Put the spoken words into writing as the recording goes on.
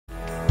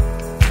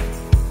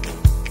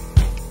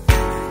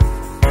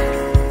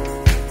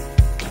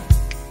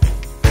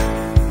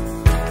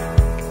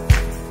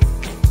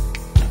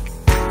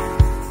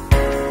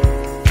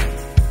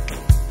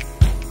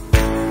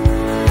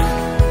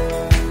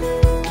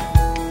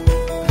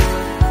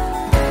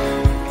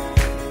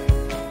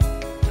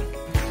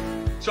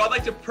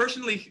like to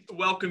personally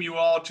welcome you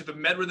all to the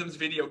MedRhythms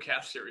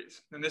Videocast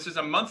series. And this is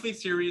a monthly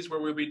series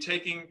where we'll be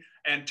taking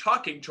and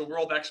talking to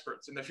world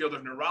experts in the field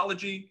of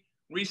neurology,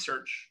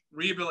 research,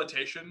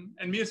 rehabilitation,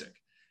 and music,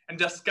 and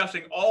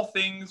discussing all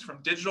things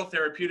from digital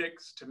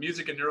therapeutics to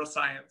music and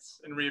neuroscience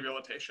and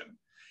rehabilitation.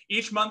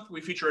 Each month, we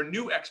feature a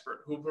new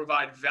expert who will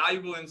provide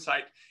valuable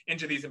insight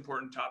into these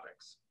important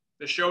topics.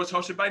 The show is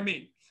hosted by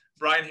me,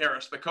 Brian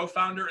Harris, the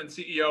co-founder and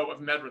CEO of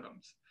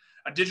MedRhythms,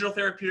 a digital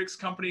therapeutics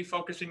company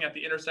focusing at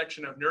the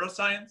intersection of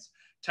neuroscience,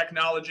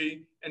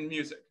 technology, and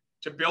music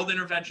to build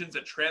interventions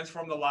that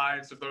transform the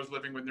lives of those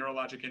living with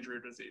neurologic injury or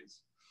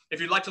disease.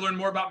 If you'd like to learn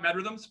more about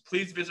MedRhythms,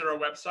 please visit our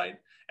website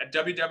at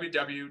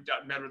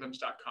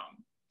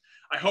www.medrhythms.com.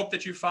 I hope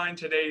that you find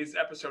today's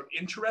episode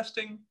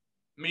interesting,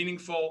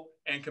 meaningful,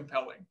 and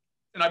compelling,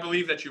 and I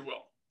believe that you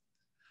will.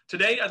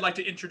 Today, I'd like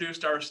to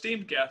introduce our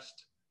esteemed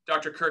guest,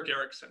 Dr. Kirk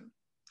Erickson.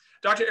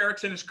 Dr.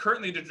 Erickson is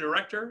currently the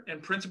director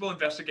and principal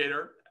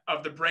investigator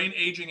of the Brain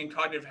Aging and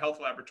Cognitive Health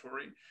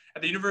Laboratory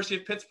at the University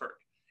of Pittsburgh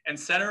and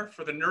Center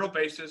for the Neural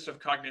Basis of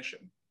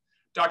Cognition.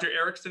 Dr.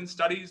 Erickson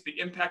studies the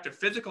impact of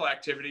physical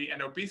activity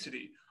and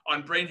obesity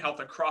on brain health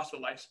across the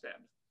lifespan.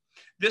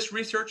 This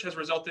research has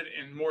resulted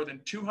in more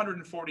than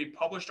 240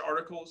 published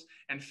articles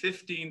and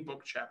 15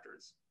 book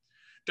chapters.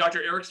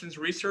 Dr. Erickson's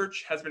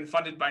research has been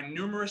funded by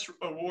numerous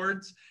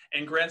awards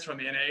and grants from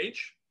the NIH,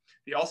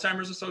 the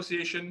Alzheimer's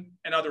Association,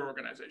 and other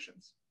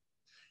organizations.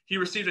 He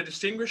received a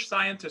Distinguished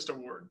Scientist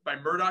Award by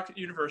Murdoch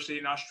University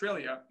in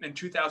Australia in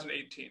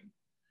 2018.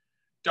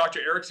 Dr.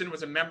 Erickson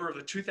was a member of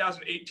the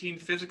 2018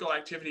 Physical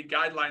Activity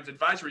Guidelines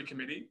Advisory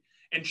Committee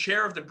and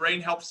chair of the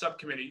Brain Health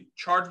Subcommittee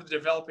charged with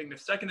developing the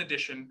second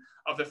edition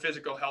of the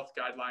Physical Health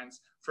Guidelines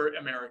for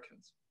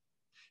Americans.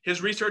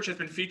 His research has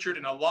been featured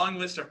in a long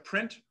list of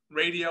print,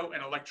 radio,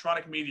 and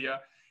electronic media,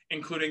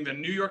 including the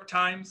New York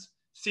Times,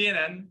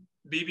 CNN,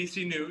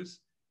 BBC News,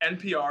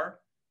 NPR,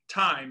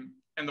 Time,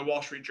 and the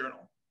Wall Street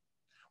Journal.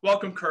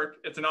 Welcome, Kirk.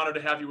 It's an honor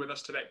to have you with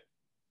us today.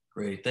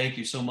 Great. Thank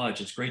you so much.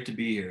 It's great to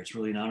be here. It's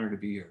really an honor to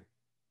be here.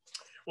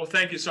 Well,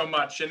 thank you so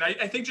much. And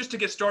I think just to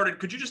get started,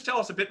 could you just tell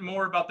us a bit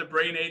more about the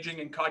Brain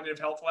Aging and Cognitive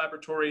Health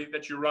Laboratory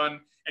that you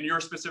run and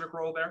your specific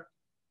role there?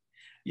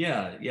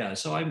 Yeah.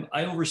 So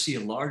I oversee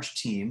a large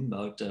team.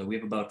 We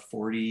have about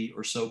 40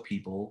 or so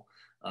people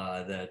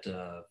that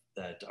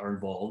are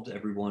involved,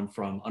 everyone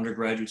from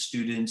undergraduate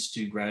students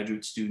to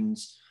graduate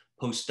students,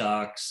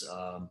 postdocs,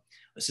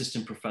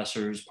 assistant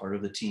professors, part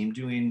of the team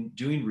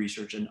doing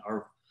research. And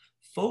our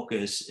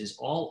focus is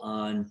all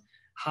on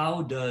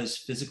how does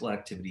physical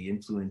activity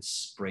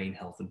influence brain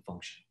health and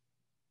function?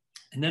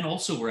 And then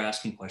also we're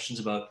asking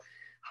questions about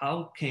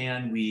how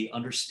can we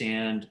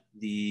understand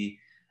the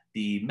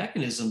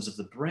mechanisms of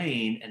the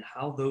brain and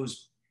how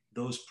those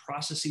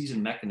processes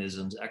and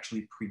mechanisms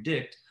actually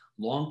predict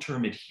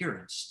long-term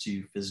adherence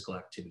to physical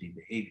activity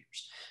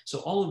behaviors. So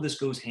all of this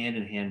goes hand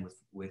in hand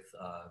with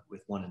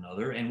one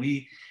another. And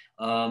we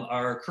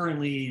are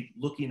currently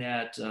looking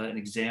at and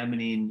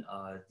examining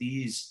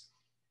these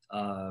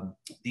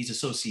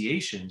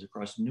associations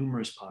across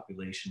numerous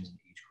populations and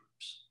age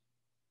groups.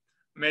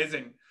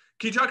 Amazing.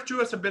 Can you talk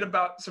to us a bit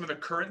about some of the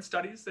current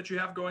studies that you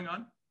have going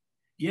on?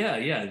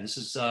 Yeah. This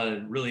is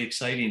really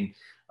exciting.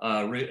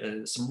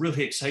 Some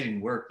really exciting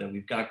work that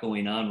we've got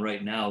going on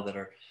right now that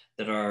are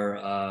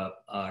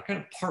kind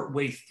of part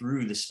way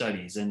through the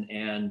studies,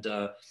 and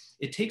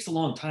it takes a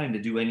long time to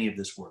do any of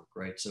this work,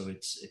 right? So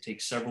it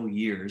takes several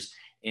years,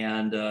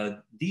 and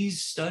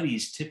these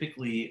studies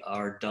typically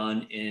are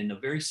done in a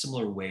very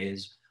similar way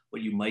as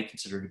what you might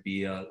consider to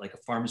be like a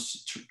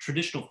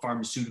traditional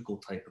pharmaceutical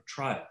type of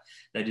trial.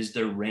 That is,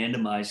 they're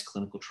randomized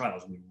clinical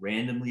trials. We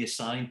randomly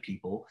assign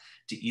people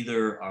to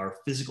either our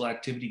physical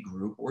activity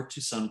group or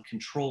to some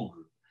control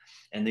group.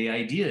 And the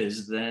idea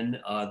is then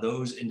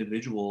those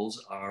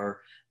individuals are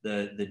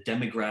the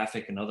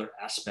demographic and other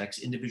aspects,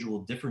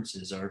 individual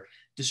differences are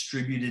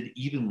distributed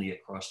evenly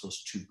across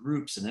those two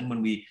groups. And then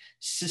when we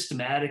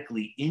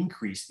systematically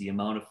increase the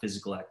amount of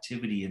physical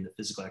activity in the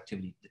physical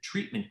activity, the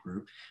treatment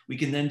group, we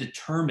can then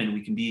determine,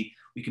 we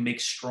can make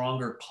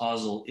stronger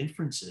causal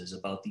inferences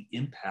about the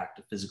impact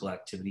of physical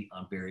activity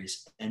on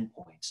various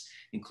endpoints,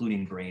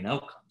 including brain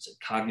outcomes, and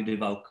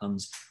cognitive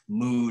outcomes,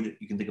 mood.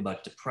 You can think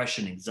about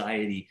depression,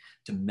 anxiety,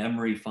 to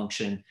memory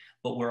function.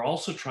 But we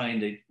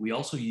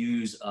also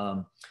use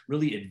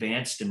really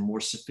advanced and more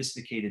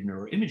sophisticated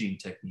neuroimaging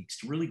techniques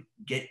to really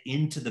get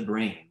into the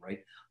brain,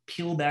 right?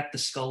 Peel back the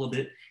skull a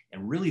bit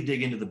and really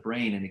dig into the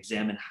brain and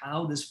examine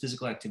how does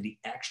physical activity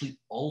actually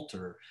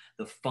alter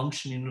the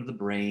functioning of the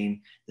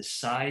brain, the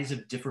size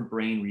of different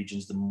brain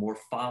regions, the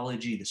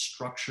morphology, the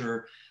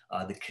structure,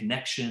 the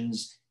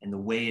connections, and the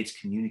way it's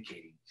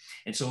communicating.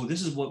 And so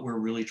this is what we're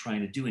really trying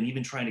to do, and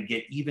even trying to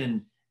get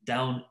even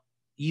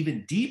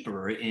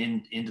deeper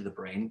into the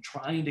brain,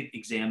 trying to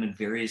examine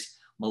various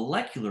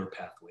molecular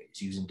pathways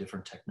using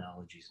different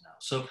technologies now.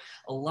 So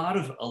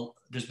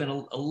there's been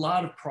a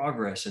lot of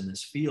progress in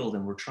this field,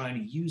 and we're trying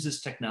to use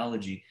this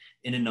technology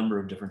in a number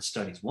of different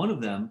studies. One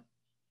of them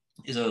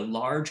is a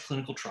large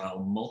clinical trial,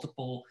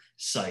 multiple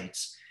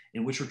sites,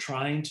 in which we're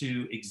trying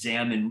to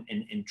examine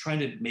and trying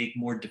to make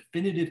more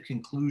definitive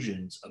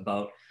conclusions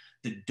about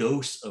the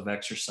dose of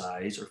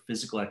exercise or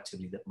physical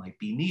activity that might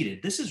be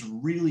needed. This is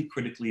really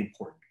critically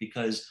important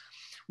because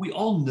we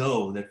all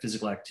know that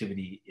physical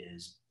activity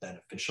is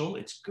beneficial,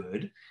 it's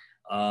good,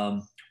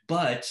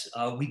 but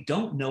we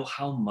don't know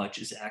how much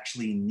is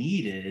actually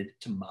needed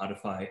to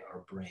modify our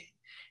brain.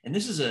 And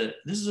this is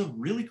a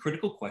really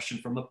critical question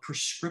from a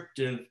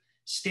prescriptive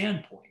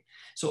standpoint.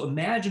 So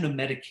imagine a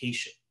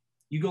medication.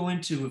 You go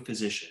into a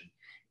physician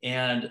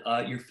and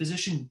your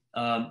physician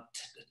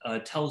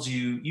tells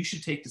you you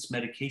should take this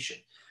medication,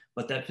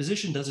 but that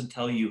physician doesn't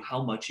tell you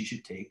how much you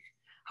should take,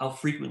 how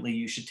frequently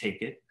you should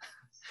take it,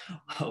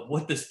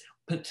 what the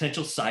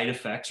potential side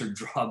effects or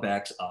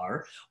drawbacks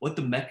are, what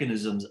the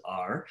mechanisms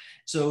are,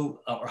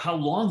 so or how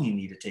long you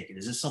need to take it.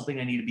 Is this something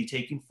I need to be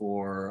taking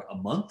for a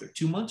month or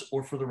 2 months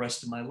or for the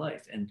rest of my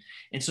life? And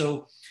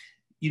so,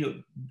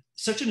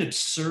 such an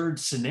absurd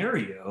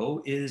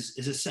scenario is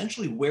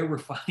essentially where we're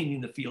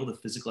finding the field of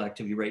physical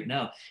activity right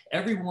now.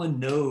 Everyone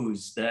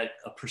knows that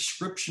a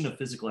prescription of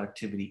physical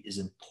activity is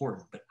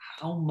important, but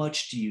how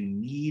much do you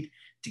need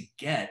to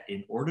get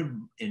in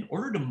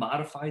order to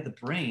modify the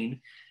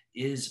brain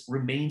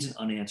remains an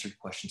unanswered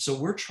question. So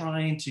we're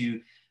trying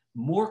to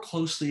more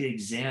closely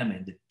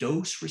examine the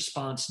dose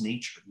response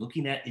nature,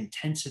 looking at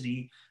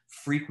intensity,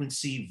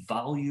 frequency,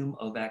 volume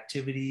of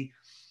activity,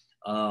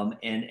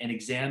 and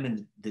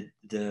examine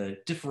the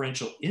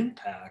differential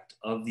impact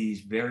of these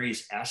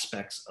various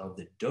aspects of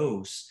the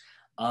dose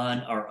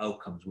on our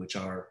outcomes, which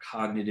are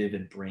cognitive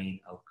and brain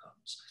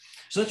outcomes.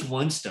 So that's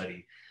one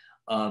study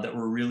that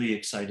we're really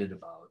excited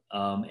about.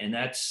 And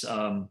that's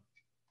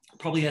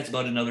probably has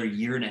about another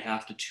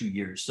 1.5 to 2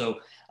 years. So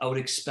I would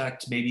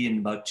expect maybe in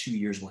about 2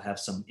 years, we'll have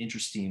some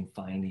interesting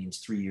findings.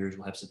 3 years,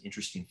 we'll have some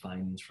interesting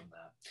findings from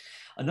that.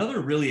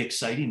 Another really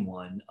exciting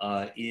one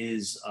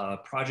is a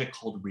project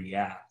called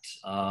REACT,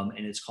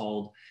 and it's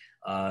called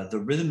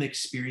the Rhythm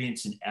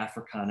Experience in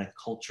Africana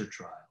Culture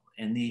Trial.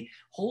 And the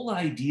whole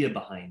idea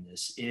behind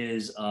this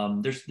is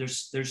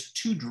there's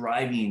two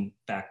driving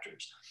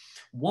factors.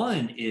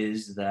 One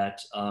is that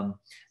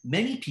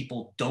many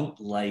people don't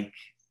like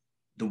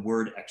the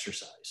word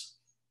exercise,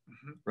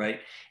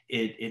 right?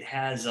 It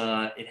has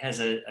a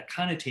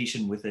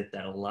connotation with it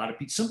that a lot of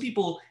people, some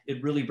people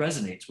it really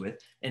resonates with,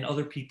 and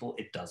other people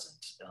it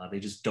doesn't. They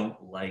just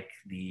don't like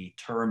the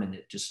term, and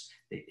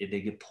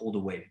they get pulled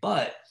away.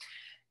 But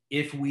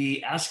if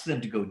we ask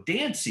them to go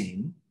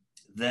dancing,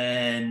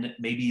 then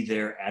maybe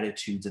their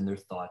attitudes and their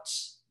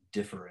thoughts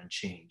differ and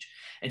change.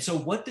 And so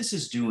what this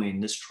is doing,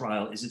 this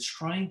trial, is it's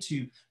trying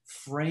to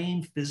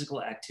frame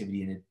physical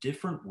activity in a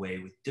different way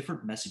with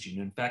different messaging.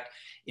 In fact,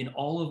 in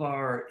all of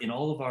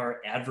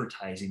our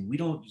advertising, we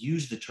don't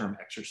use the term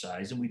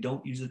exercise and we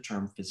don't use the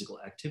term physical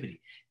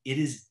activity. It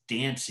is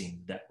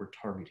dancing that we're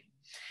targeting.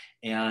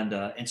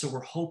 And so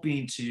we're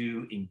hoping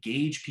to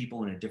engage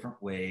people in a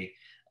different way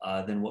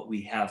than what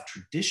we have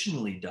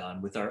traditionally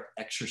done with our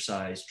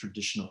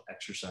traditional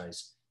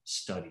exercise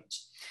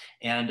studies.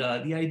 And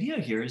the idea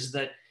here is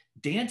that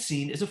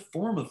dancing is a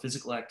form of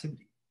physical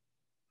activity.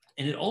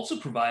 And it also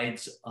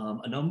provides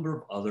a number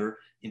of other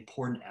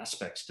important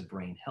aspects to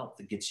brain health.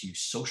 It gets you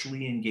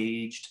socially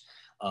engaged.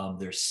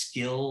 There's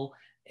skill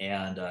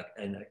and a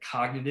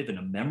cognitive and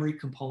a memory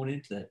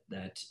component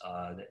that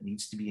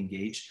needs to be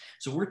engaged.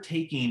 So we're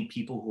taking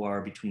people who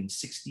are between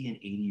 60 and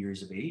 80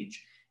 years of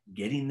age,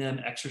 getting them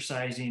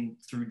exercising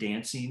through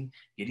dancing,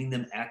 getting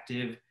them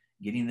active,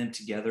 getting them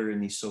together in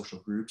these social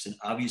groups. And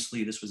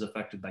obviously this was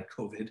affected by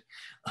COVID,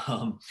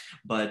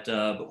 but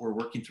we're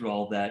working through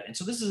all of that. And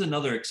so this is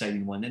another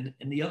exciting one.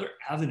 And the other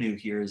avenue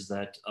here is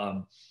that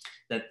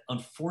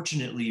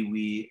unfortunately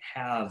we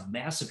have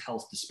massive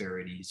health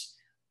disparities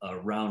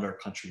around our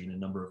country in a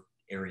number of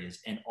areas,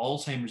 and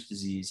Alzheimer's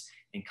disease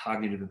and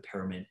cognitive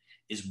impairment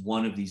is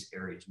one of these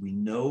areas. We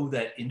know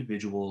that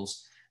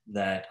individuals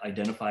that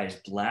identify as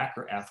Black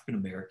or African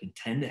American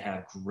tend to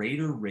have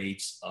greater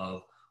rates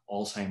of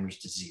Alzheimer's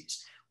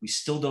disease. We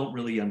still don't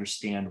really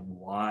understand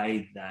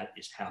why that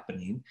is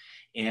happening.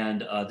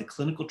 And the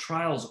clinical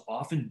trials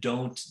often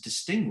don't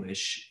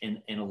distinguish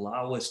and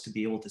allow us to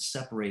be able to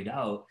separate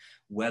out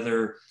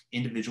whether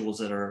individuals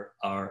that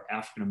are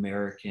African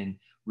American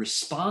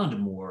respond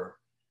more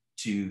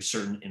to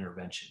certain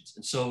interventions.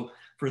 And so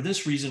for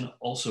this reason,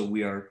 also,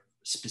 we are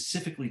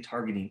specifically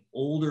targeting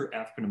older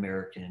African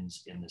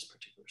Americans in this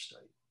particular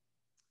study.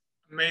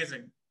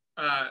 Amazing.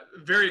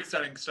 Very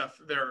exciting stuff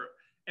there.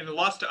 And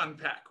lots to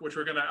unpack, which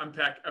we're going to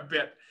unpack a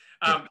bit.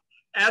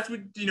 As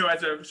we,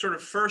 as a sort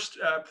of first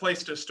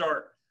place to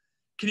start,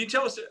 can you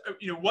tell us,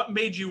 what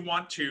made you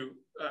want to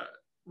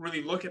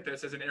really look at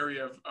this as an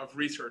area of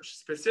research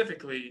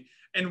specifically,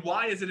 and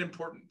why is it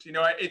important?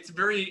 It's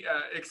very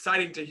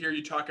exciting to hear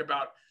you talk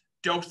about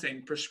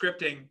dosing,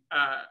 prescripting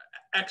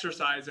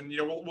exercise, and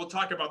we'll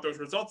talk about those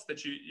results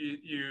that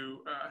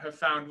you have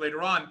found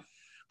later on.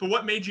 But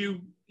what made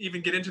you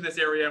even get into this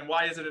area, and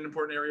why is it an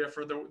important area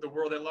for the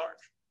world at large?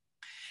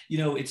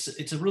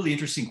 It's a really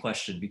interesting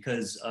question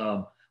because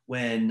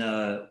when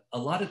a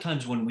lot of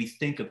times when we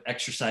think of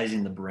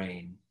exercising the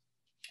brain,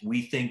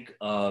 we think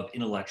of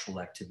intellectual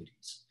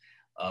activities.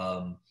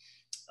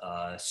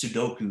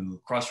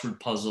 Sudoku, crossword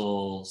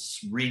puzzles,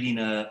 reading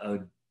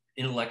a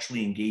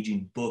intellectually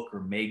engaging book or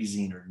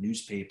magazine or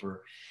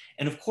newspaper.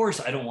 And of course,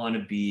 I don't want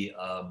to be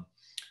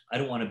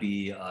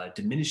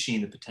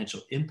diminishing the potential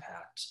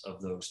impact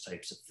of those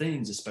types of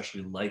things,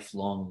 especially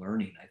lifelong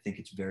learning. I think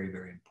it's very,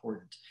 very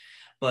important.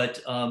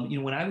 But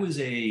when I was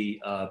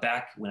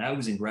back when I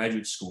was in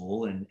graduate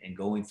school and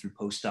going through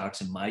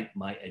postdocs and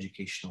my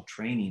educational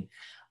training,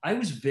 I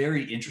was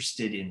very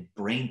interested in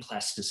brain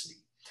plasticity,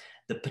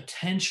 the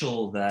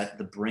potential that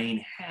the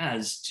brain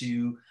has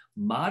to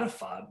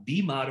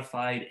be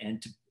modified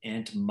and to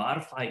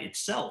modify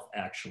itself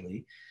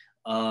actually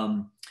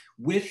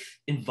with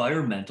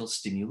environmental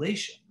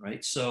stimulation,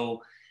 right?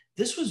 So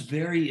this was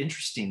very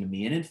interesting to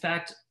me. And in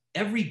fact,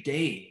 every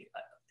day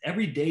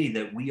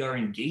that we are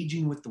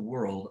engaging with the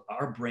world,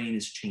 our brain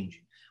is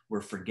changing.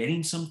 We're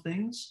forgetting some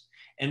things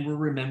and we're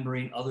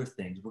remembering other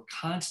things. We're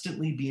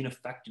constantly being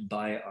affected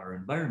by our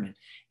environment.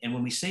 And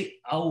when we say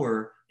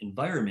our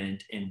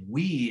environment and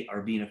we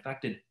are being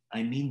affected,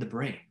 I mean the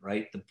brain,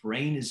 right? The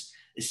brain is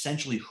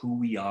essentially who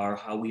we are,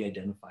 how we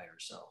identify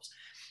ourselves.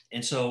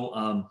 And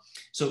so,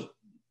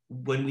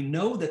 when we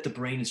know that the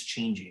brain is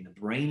changing, the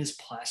brain is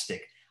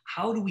plastic,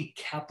 how do we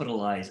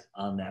capitalize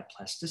on that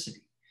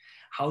plasticity?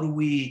 What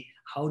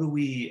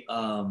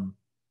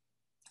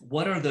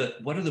are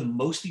the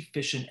most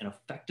efficient and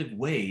effective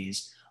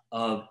ways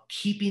of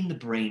keeping the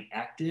brain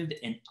active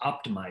and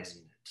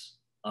optimizing it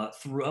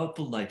throughout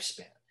the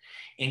lifespan?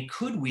 And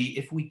could we,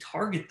 if we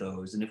target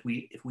those and if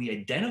we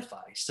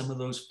identify some of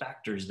those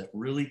factors that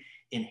really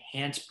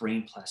enhance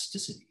brain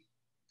plasticity,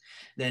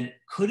 then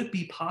could it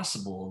be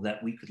possible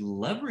that we could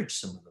leverage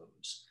some of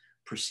those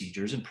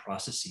procedures and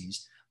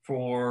processes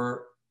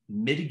for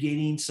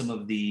mitigating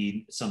some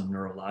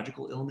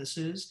neurological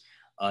illnesses,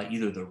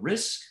 either the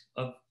risk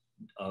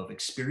of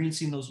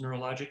experiencing those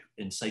neurologic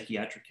and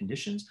psychiatric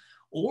conditions,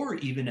 or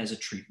even as a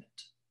treatment?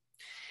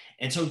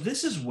 And so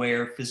this is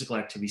where physical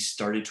activity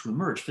started to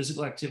emerge.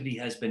 Physical activity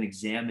has been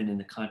examined in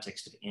the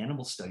context of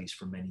animal studies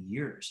for many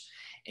years.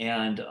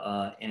 And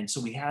so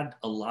we had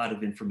a lot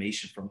of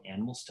information from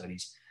animal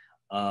studies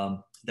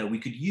that we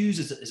could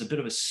use as a bit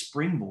of a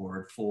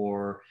springboard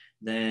for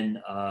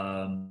then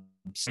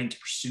starting to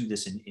pursue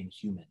this in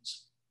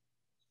humans.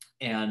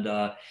 And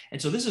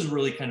so this is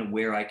really kind of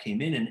where I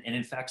came in. And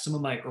in fact, some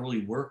of my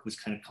early work was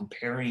kind of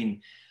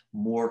comparing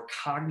more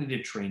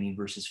cognitive training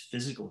versus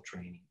physical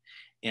training.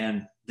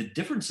 And the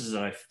differences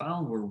that I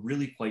found were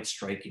really quite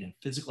striking. And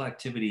physical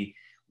activity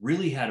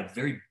really had a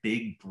very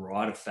big,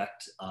 broad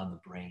effect on the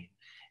brain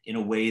in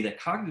a way that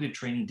cognitive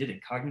training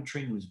didn't. Cognitive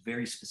training was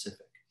very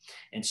specific.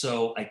 And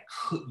so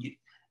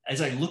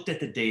as I looked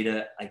at the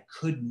data, I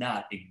could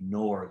not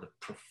ignore the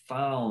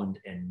profound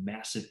and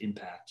massive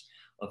impact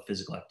of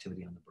physical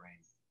activity on the brain.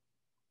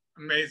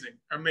 Amazing,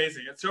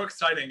 amazing. It's so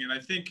exciting. And I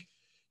think,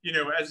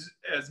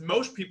 as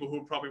most people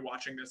who are probably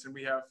watching this, and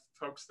we have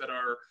folks that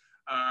are,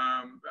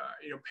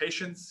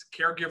 patients,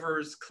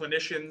 caregivers,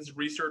 clinicians,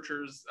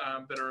 researchers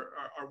that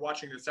are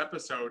watching this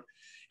episode.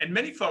 And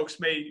many folks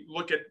may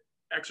look at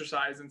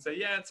exercise and say,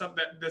 yeah, it's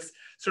something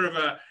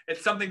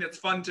that's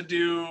fun to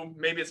do.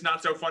 Maybe it's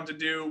not so fun to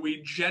do.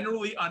 We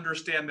generally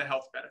understand the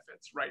health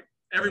benefits, right?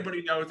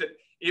 Everybody knows that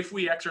if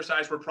we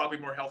exercise, we're probably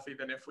more healthy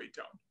than if we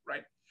don't,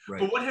 right?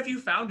 But what have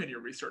you found in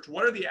your research?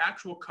 What are the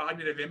actual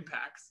cognitive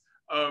impacts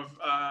of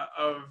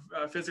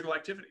physical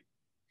activity?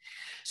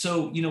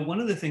 So, one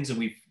of the things that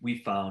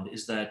we've found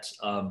is that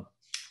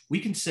we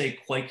can say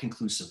quite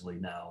conclusively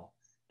now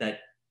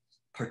that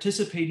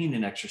participating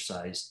in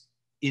exercise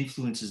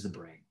influences the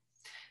brain.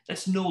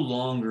 That's no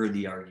longer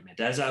the argument.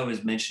 As I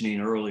was mentioning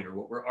earlier,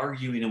 what we're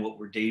arguing and what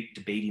we're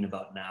debating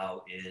about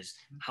now is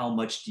how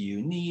much do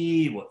you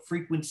need, what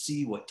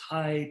frequency, what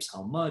types,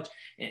 how much.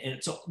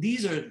 And so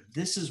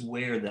this is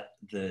where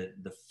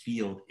the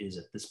field is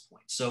at this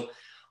point. So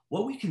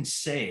what we can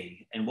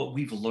say and what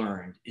we've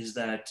learned is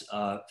that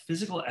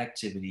physical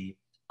activity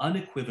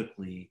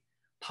unequivocally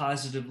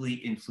positively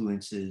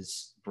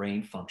influences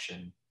brain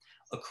function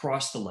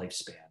across the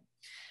lifespan.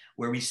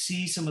 Where we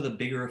see some of the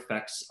bigger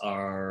effects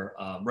are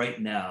right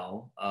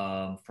now,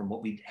 from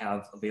what we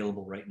have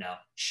available right now.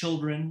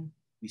 Children,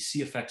 we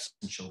see effects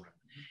in children.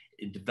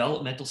 In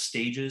developmental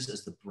stages,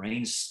 as the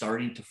brain is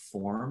starting to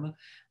form,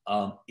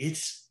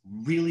 it's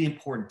really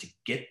important to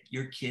get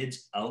your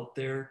kids out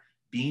there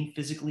being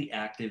physically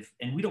active.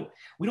 And we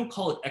don't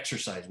call it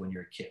exercise when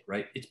you're a kid,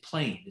 right? It's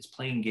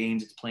playing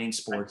games, it's playing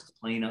sports, it's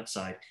playing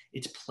outside,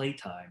 it's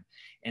playtime.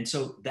 And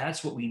so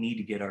that's what we need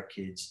to get our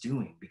kids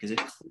doing, because it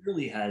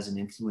clearly has an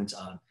influence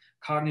on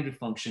cognitive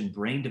function,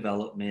 brain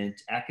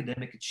development,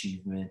 academic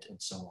achievement,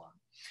 and so on.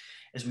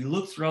 As we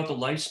look throughout the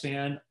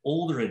lifespan,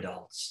 older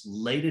adults,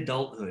 late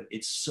adulthood,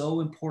 it's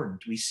so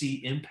important. We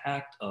see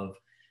impact of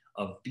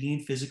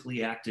being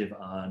physically active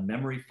on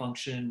memory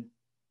function,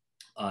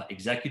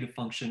 executive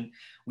function.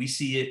 We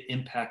see it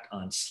impact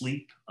on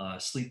sleep,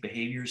 sleep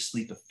behaviors,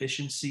 sleep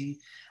efficiency,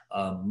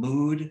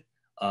 mood,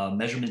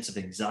 measurements of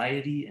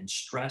anxiety and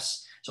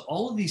stress. So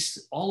all of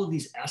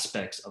these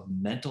aspects of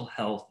mental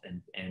health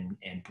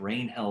and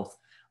brain health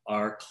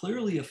are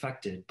clearly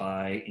affected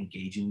by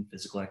engaging in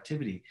physical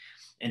activity.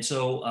 And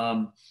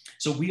so,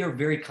 so we are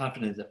very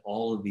confident that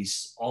all of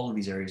these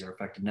areas are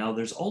affected. Now,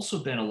 there's also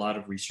been a lot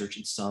of research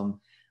in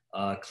some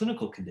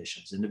clinical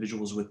conditions.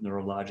 Individuals with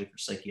neurologic or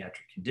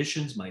psychiatric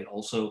conditions might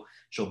also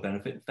show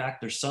benefit. In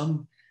fact, there's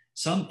some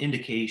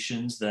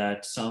indications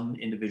that some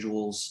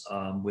individuals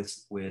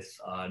with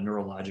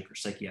neurologic or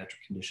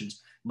psychiatric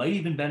conditions might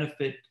even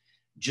benefit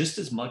just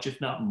as much, if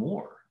not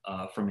more,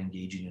 from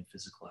engaging in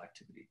physical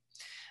activity.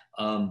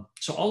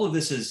 So all of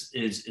this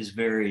is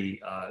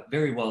very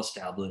well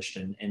established,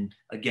 and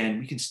again,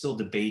 we can still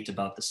debate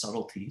about the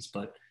subtleties,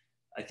 but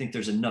I think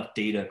there's enough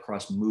data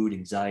across mood,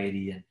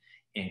 anxiety,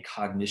 and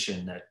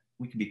cognition that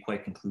we can be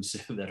quite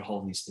conclusive that all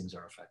of these things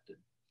are affected.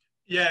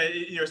 Yeah,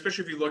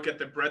 especially if you look at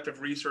the breadth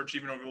of research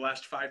even over the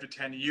last 5 to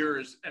 10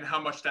 years and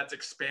how much that's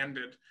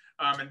expanded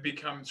and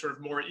become sort of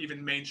more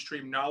even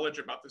mainstream knowledge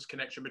about this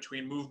connection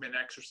between movement,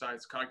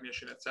 exercise,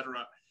 cognition, et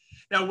cetera.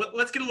 Now,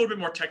 let's get a little bit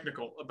more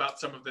technical about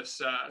some of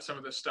this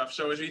stuff.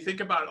 So as we think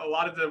about a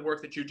lot of the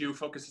work that you do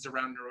focuses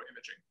around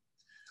neuroimaging.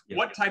 Yeah.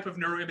 What type of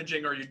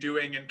neuroimaging are you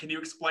doing? And can you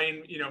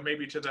explain,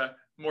 maybe to the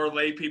more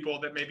lay people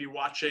that may be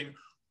watching,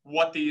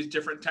 what these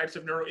different types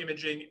of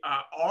neuroimaging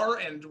are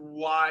and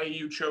why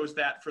you chose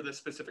that for the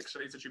specific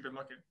studies that you've been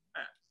looking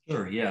at?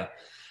 Sure, yeah.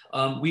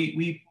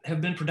 We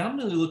have been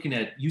predominantly looking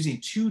at using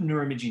two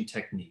neuroimaging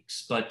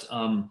techniques, but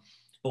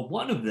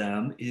one of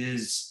them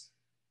is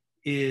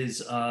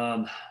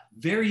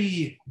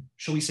very,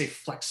 shall we say,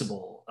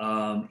 flexible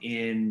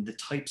in the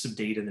types of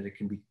data that it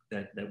can be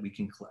that we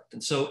can collect.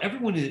 And so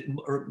everyone is,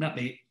 or not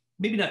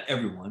maybe not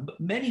everyone, but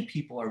many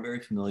people are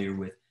very familiar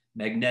with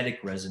magnetic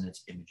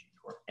resonance imaging,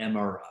 or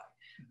MRI.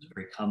 It's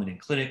very common in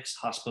clinics,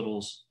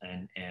 hospitals,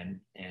 and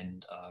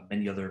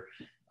many other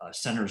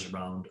centers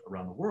around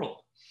the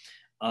world.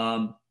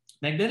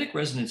 Magnetic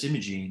resonance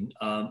imaging,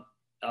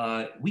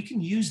 we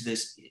can use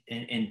this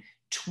and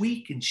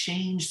tweak and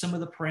change some of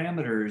the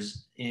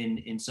parameters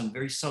in some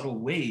very subtle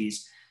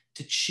ways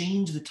to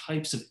change the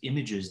types of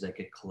images that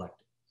get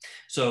collected.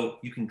 So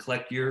you can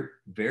collect your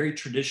very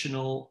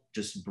traditional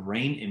just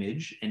brain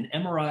image, and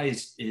MRI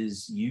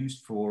is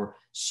used for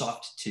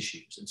soft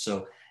tissues. And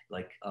so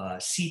like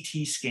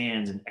CT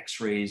scans and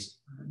x-rays,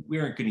 we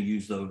aren't going to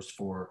use those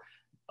for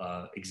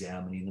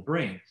examining the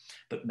brain.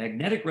 But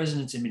magnetic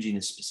resonance imaging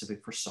is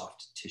specific for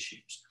soft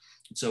tissues.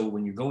 And so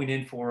when you're going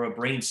in for a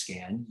brain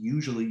scan,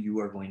 usually you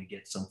are going to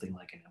get something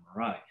like an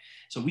MRI.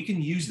 So we can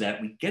use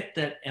that. We get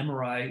that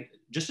MRI,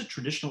 just a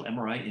traditional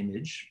MRI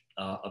image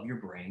of your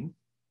brain,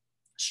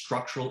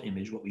 structural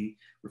image, what we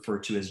refer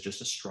to as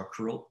just a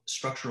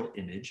structural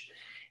image.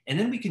 And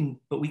then we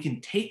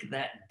can take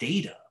that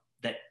data,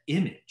 that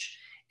image,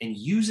 and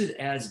use it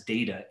as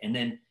data, and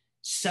then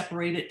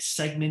separate it,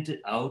 segment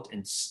it out,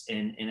 and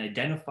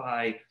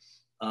identify,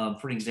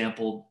 for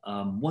example,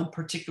 one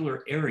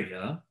particular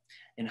area,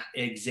 and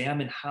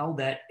examine how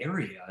that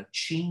area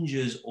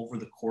changes over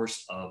the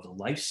course of the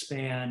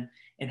lifespan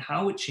and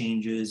how it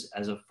changes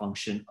as a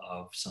function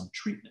of some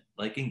treatment,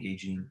 like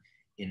engaging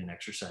in an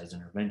exercise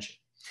intervention.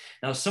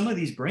 Now, some of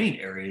these brain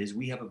areas,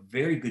 we have a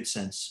very good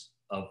sense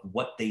of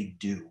what they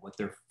do, what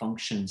their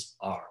functions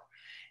are,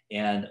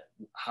 and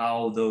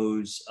how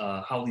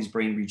these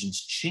brain regions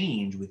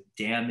change with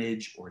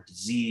damage or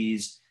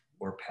disease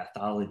or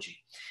pathology.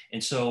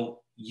 And so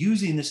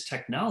using this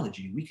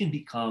technology, we can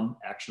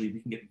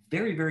get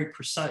very, very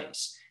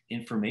precise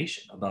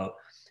information about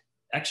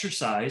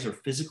exercise or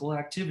physical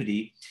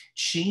activity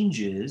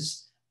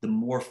changes the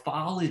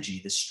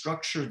morphology, the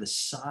structure, the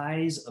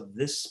size of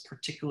this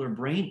particular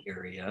brain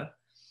area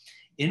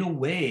in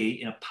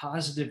a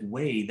positive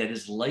way that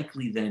is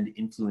likely then to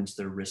influence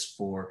their risk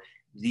for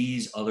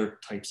these other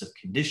types of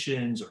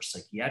conditions or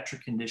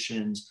psychiatric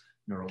conditions,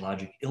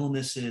 neurologic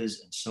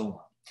illnesses, and so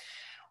on.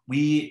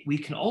 We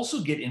can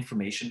also get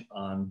information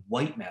on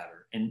white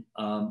matter. And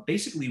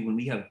basically when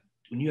you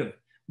have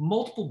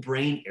multiple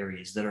brain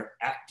areas that are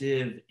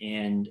active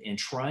and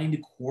trying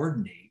to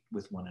coordinate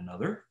with one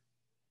another,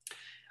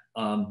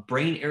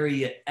 brain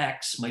area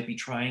X might be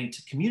trying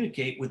to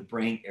communicate with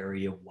brain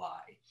area Y.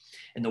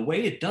 And the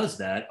way it does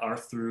that are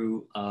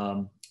through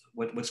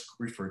what's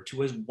referred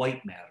to as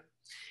white matter.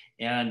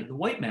 And the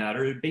white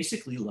matter is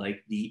basically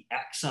like the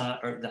axon,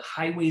 or the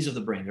highways of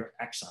the brain. They're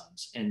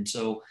axons. And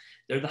so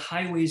they're the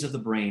highways of the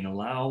brain,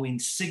 allowing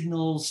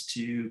signals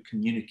to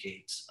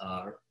communicate,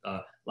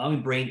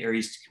 allowing brain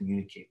areas to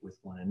communicate with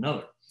one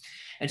another.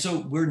 And so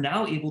we're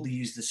now able to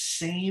use the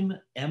same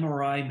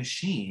MRI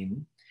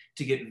machine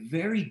to get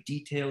very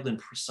detailed and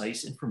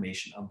precise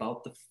information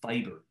about the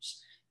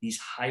fibers, these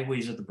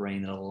highways of the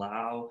brain that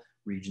allow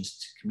regions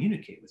to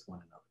communicate with one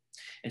another.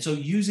 And so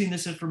using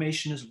this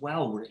information as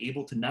well, we're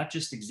able to not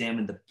just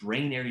examine the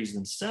brain areas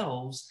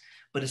themselves,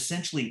 but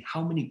essentially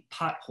how many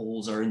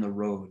potholes are in the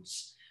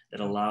roads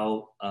that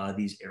allow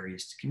these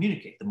areas to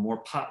communicate. The more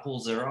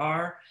potholes there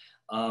are,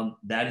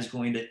 that is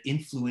going to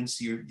influence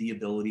the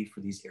ability for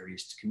these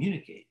areas to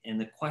communicate. And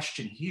the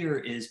question here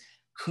is,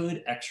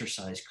 could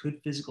exercise, could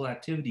physical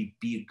activity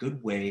be a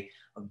good way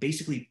of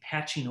basically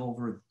patching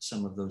over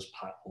some of those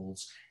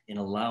potholes and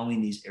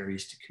allowing these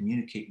areas to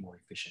communicate more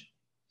efficiently?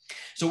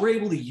 So we're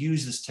able to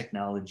use this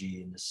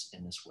technology in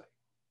this way.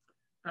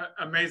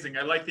 Amazing.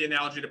 I like the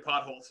analogy to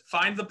potholes.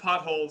 Find the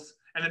potholes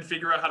and then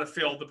figure out how to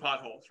fill the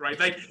potholes, right?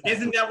 Like,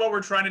 isn't that what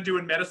we're trying to do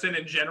in medicine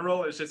in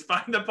general? Is just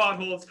find the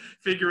potholes,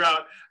 figure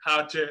out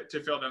how to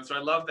fill them. So I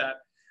love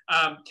that.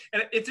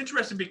 And it's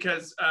interesting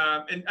because,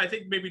 and I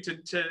think maybe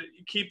to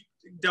keep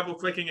double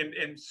clicking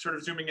and sort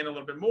of zooming in a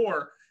little bit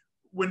more,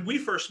 when we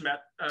first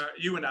met,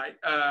 you and I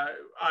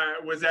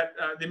was at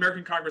the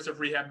American Congress of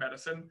Rehab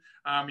Medicine.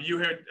 You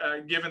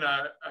had given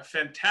a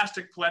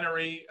fantastic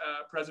plenary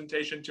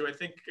presentation to, I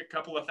think, a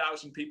couple of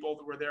thousand people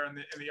that were there in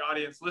the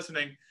audience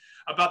listening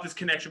about this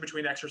connection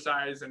between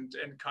exercise and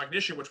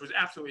cognition, which was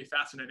absolutely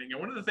fascinating. And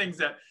one of the things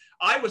that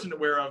I wasn't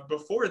aware of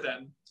before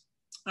then,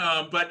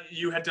 but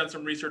you had done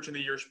some research in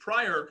the years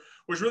prior,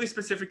 was really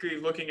specifically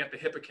looking at the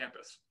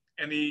hippocampus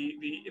and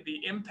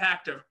the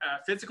impact of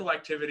physical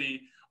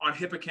activity on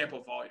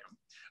hippocampal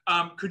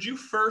volume. Could you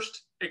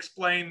first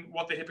explain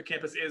what the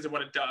hippocampus is and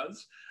what it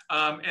does?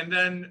 And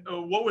then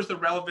what was the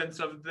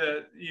relevance of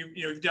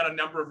you've done a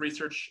number of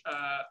research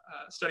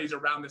studies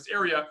around this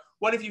area.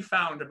 What have you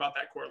found about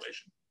that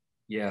correlation?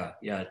 Yeah,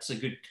 it's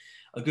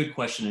a good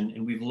question,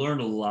 and we've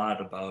learned a lot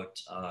about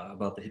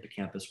the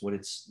hippocampus, what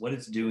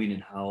it's doing,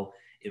 and how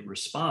it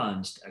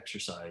responds to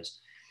exercise.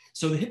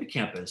 So the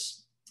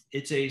hippocampus,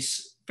 it's a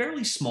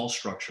fairly small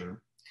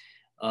structure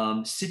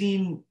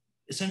sitting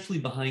essentially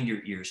behind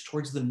your ears,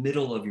 towards the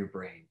middle of your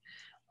brain,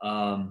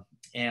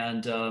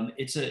 and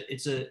it's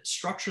a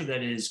structure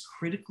that is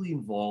critically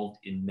involved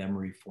in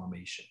memory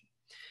formation.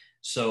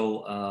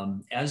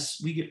 So as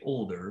we get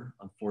older,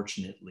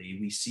 unfortunately,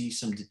 we see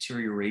some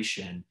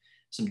deterioration,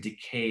 some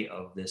decay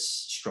of this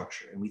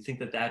structure. And we think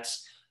that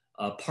that's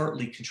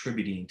partly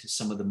contributing to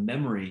some of the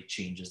memory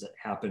changes that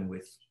happen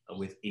with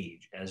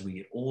age. As we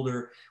get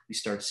older, we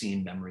start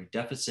seeing memory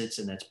deficits,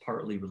 and that's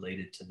partly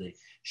related to the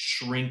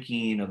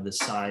shrinking of the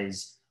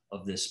size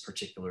of this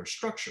particular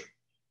structure.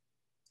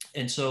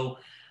 And so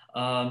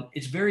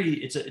it's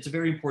a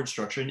very important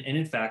structure. And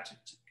in fact,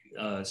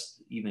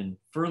 even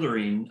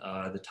furthering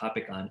the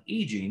topic on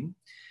aging,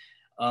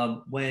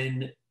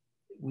 when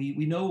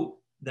we know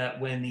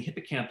that when the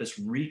hippocampus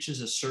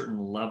reaches a certain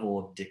level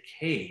of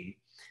decay,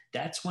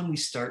 that's when we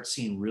start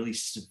seeing really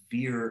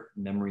severe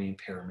memory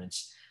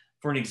impairments,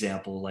 for an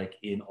example, like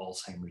in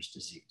Alzheimer's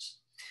disease.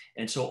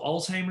 And so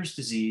Alzheimer's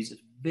disease is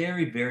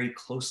very, very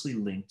closely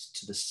linked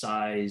to the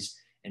size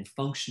and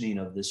functioning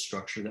of this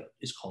structure that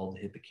is called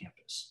the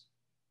hippocampus.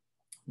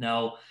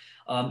 Now,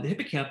 the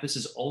hippocampus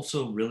is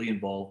also really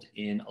involved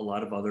in a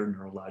lot of other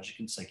neurologic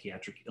and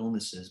psychiatric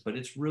illnesses, but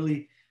it's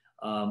really,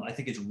 I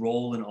think its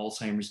role in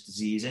Alzheimer's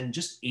disease and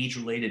just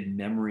age-related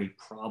memory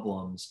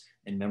problems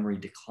and memory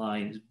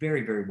decline is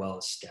very, very well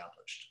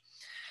established.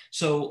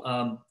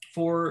 So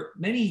for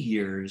many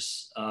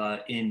years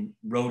in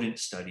rodent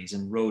studies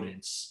and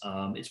rodents,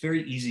 it's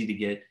very easy to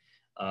get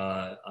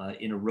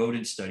in a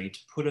rodent study to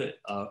put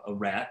a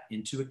rat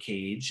into a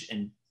cage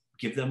and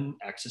give them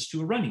access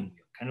to a running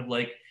wheel, kind of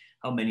like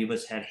how many of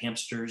us had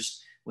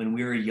hamsters when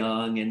we were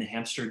young, and the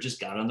hamster just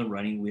got on the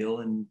running wheel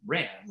and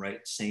ran,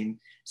 right? Same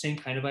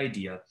kind of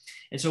idea.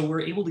 And so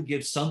we're able to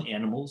give some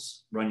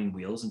animals running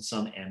wheels, and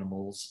some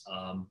animals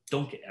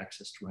don't get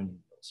access to running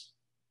wheels.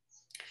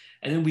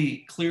 And then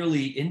we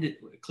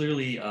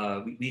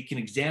we can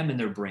examine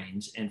their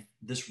brains, and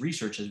this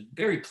research has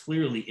very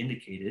clearly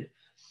indicated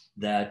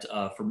that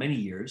for many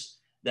years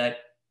that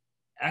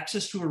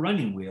access to a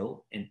running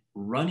wheel and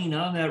running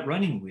on that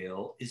running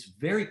wheel is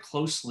very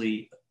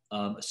closely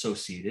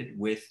associated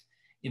with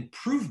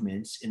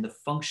improvements in the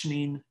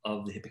functioning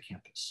of the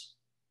hippocampus.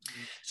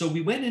 So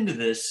we went into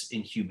this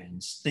in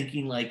humans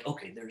thinking like,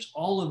 okay, there's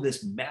all of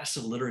this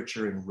massive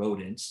literature in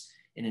rodents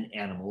and in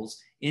animals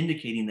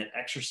indicating that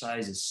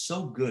exercise is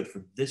so good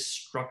for this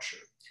structure.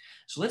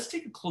 So let's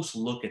take a close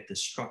look at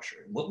this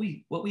structure. What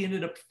we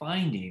ended up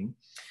finding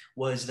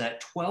was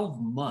that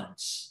 12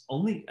 months,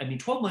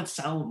 12 months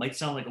might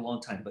sound like a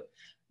long time, but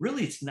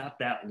really it's not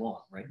that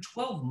long, right?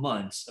 12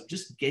 months of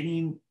just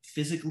getting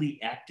physically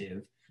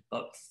active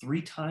about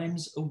 3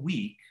 times a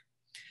week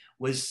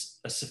was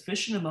a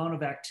sufficient amount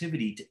of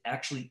activity to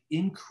actually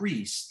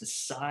increase the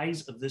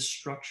size of this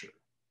structure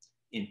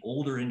in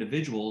older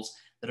individuals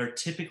that are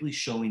typically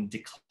showing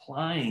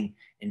decline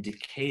and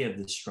decay of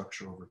this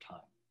structure over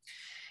time.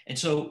 And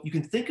so you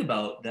can think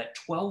about that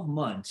 12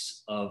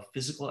 months of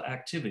physical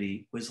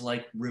activity was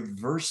like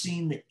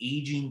reversing the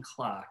aging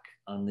clock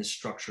on this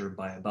structure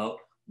by about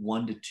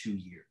 1 to 2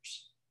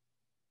 years.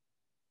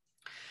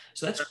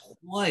 So that's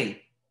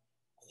quite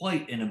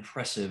an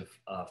impressive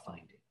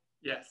finding.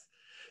 Yes.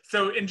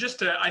 So, and just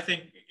to, I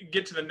think,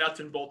 get to the nuts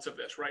and bolts of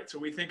this, right? So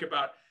we think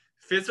about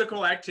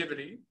physical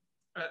activity,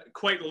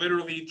 quite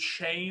literally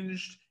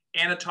changed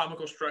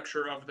anatomical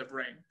structure of the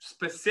brain,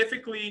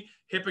 specifically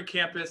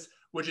hippocampus,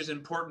 which is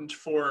important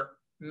for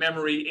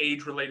memory,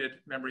 age-related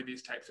memory,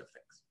 these types of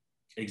things.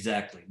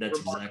 Exactly. That's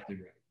exactly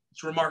right.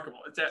 It's remarkable.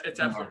 It's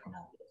absolutely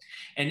remarkable.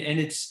 And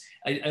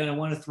I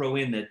want to throw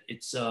in that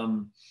it's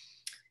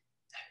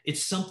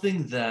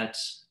something that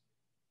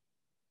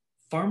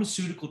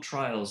pharmaceutical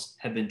trials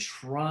have been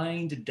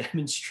trying to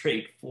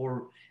demonstrate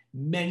for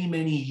many,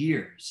 many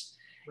years.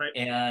 right.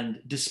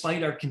 And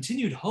despite our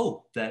continued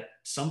hope that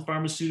some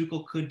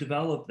pharmaceutical could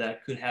develop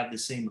that could have the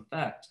same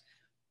effect,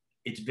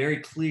 it's very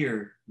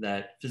clear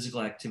that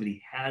physical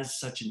activity has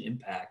such an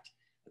impact,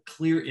 a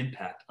clear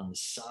impact on the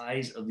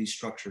size of these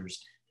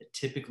structures that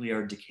typically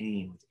are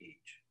decaying with age.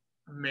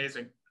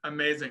 Amazing,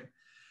 amazing.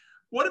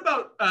 What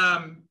about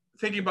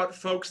thinking about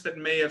folks that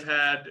may have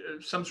had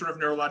some sort of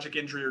neurologic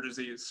injury or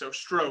disease, so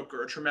stroke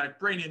or a traumatic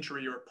brain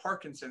injury or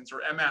Parkinson's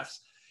or MS,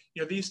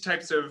 these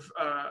types of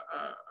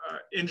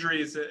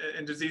injuries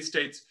and disease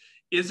states?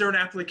 Is there an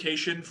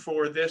application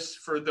for this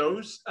for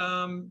those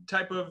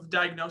type of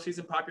diagnoses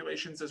and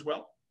populations as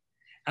well?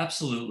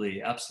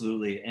 Absolutely,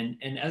 absolutely.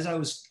 And as I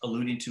was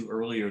alluding to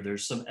earlier,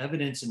 there's some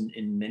evidence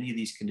in many of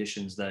these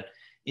conditions that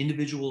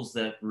individuals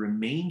that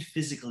remain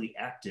physically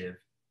active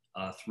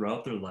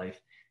throughout their life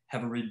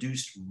have a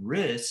reduced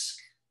risk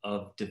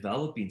of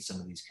developing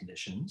some of these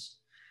conditions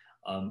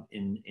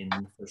in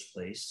the first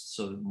place.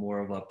 So more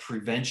of a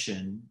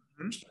prevention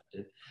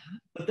perspective.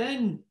 But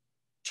then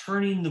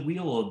turning the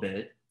wheel a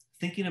bit,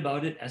 thinking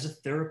about it as a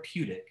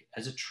therapeutic,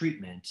 as a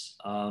treatment.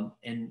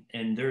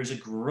 And there's a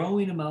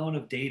growing amount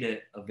of data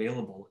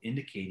available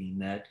indicating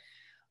that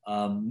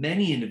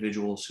many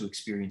individuals who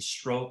experience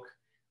stroke,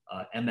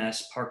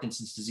 MS,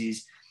 Parkinson's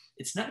disease,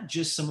 it's not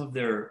just some of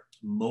their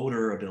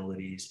motor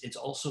abilities, it's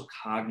also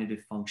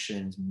cognitive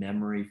functions,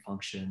 memory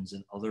functions,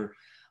 and other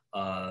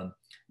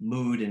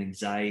mood and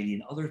anxiety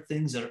and other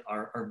things that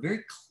are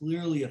very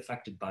clearly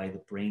affected by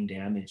the brain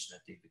damage that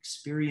they've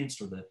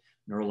experienced, or the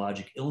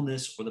neurologic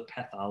illness, or the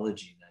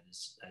pathology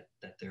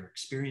that they're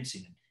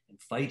experiencing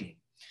and fighting.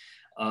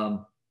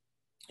 And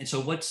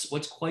so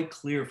what's quite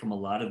clear from a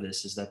lot of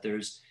this is that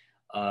there's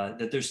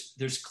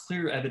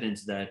clear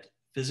evidence that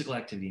physical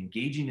activity,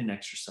 engaging in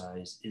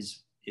exercise,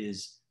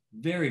 is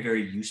very,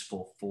 very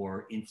useful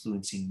for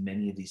influencing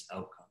many of these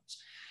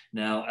outcomes.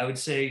 Now, I would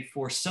say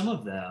for some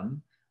of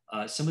them,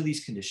 some of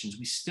these conditions,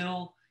 we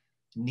still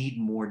need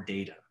more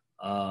data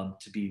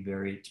to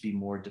be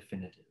more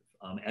definitive.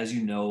 As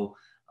you know,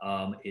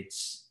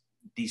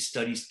 these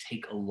studies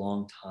take a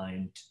long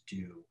time to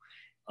do,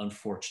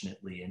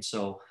 unfortunately, and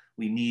so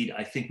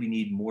I think we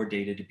need more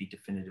data to be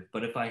definitive.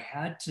 But if I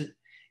had to,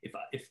 if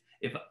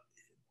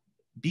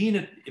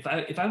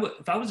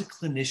I was a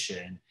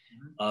clinician,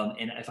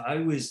 and if I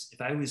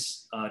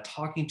was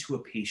talking to a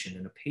patient,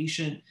 and a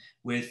patient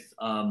with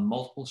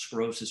multiple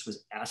sclerosis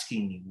was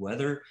asking me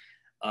whether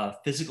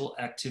physical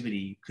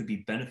activity could be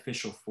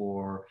beneficial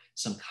for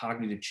some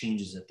cognitive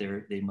changes that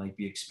they might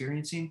be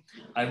experiencing,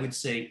 I would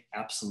say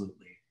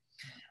absolutely.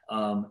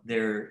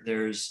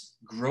 There's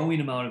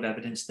growing amount of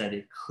evidence that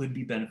it could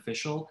be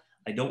beneficial.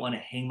 I don't want to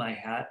hang my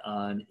hat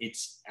on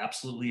it's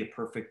absolutely a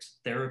perfect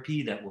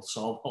therapy that will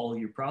solve all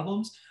your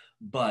problems,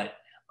 but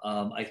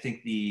I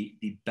think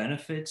the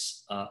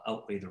benefits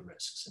outweigh the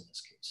risks in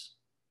this case.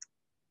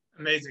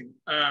 Amazing.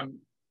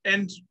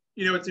 And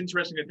it's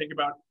interesting to think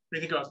about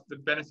when you think about the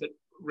benefit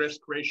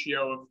risk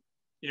ratio of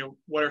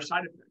what are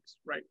side effects,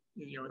 right?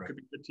 It Right. could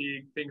be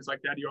fatigue, things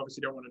like that. You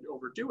obviously don't want to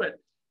overdo it,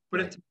 but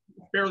Right. it's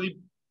fairly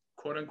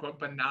quote unquote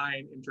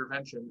benign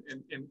intervention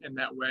in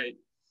that way.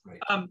 Right.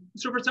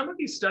 So for some of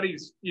these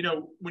studies,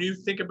 when you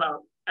think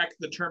about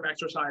the term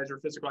exercise or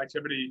physical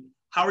activity,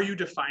 how are you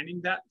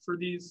defining that for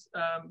these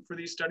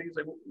studies?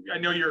 Like, I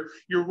know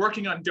you're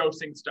working on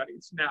dosing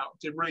studies now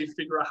to really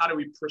figure out how do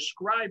we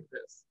prescribe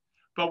this,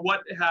 but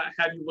what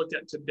have you looked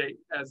at to date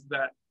as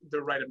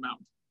the right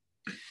amount?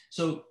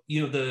 So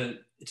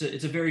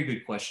it's a very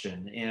good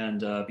question,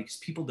 and because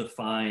people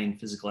define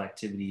physical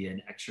activity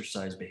and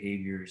exercise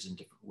behaviors in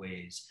different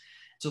ways.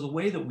 So the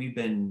way that we've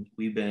been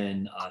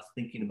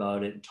thinking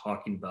about it and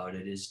talking about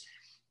it is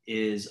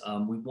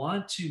we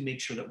want to make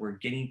sure that we're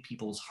getting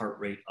people's heart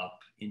rate up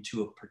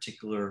into a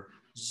particular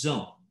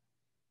zone.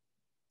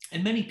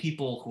 And many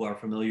people who are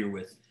familiar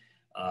with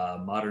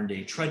modern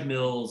day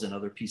treadmills and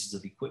other pieces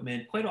of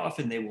equipment, quite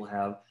often they will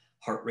have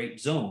heart rate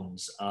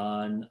zones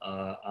on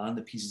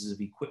the pieces of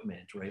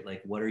equipment, right?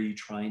 Like, what are you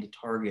trying to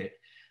target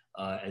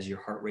as your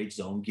heart rate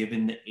zone,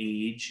 given the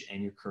age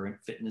and your current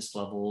fitness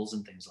levels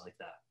and things like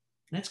that.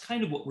 And that's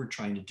kind of what we're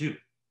trying to do.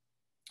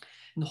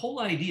 And the whole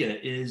idea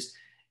is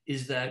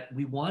that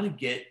we want to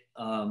get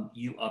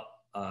you up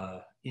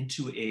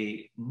into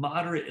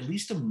at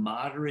least a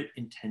moderate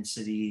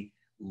intensity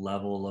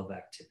level of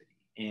activity.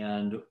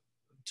 And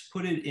to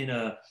put it in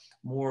a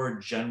more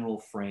general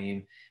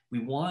frame, we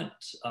want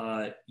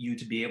you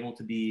to be able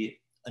to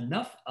be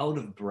enough out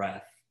of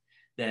breath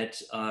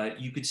that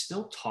you could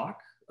still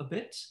talk a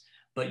bit,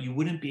 but you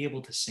wouldn't be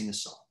able to sing a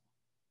song.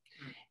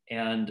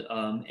 And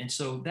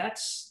so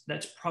that's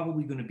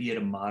probably going to be at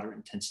a moderate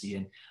intensity,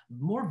 and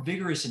more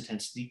vigorous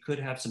intensity could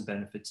have some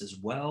benefits as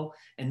well.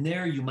 And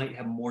there you might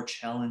have more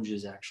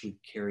challenges actually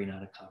carrying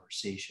on a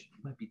conversation.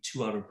 You might be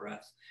too out of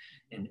breath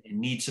and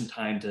need some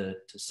time to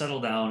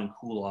settle down and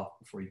cool off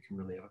before you can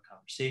really have a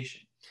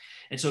conversation.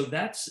 And so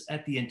that's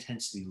at the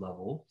intensity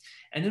level.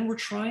 And then we're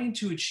trying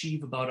to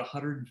achieve about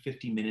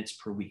 150 minutes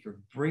per week, or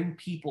bring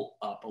people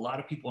up. A lot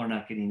of people are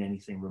not getting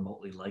anything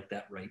remotely like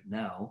that right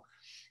now.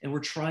 And we're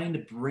trying to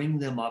bring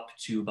them up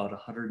to about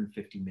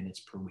 150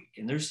 minutes per week.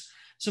 And there's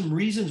some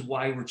reasons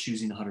why we're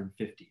choosing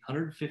 150.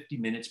 150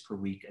 minutes per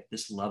week at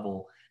this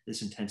level,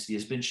 this intensity,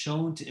 has been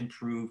shown to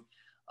improve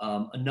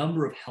a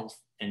number of health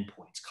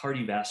endpoints: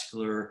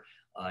 cardiovascular,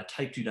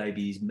 type 2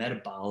 diabetes,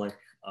 metabolic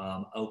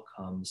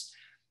outcomes.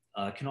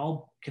 Can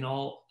all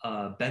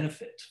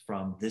benefit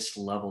from this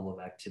level of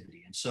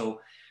activity. And so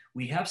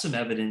we have some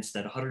evidence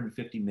that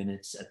 150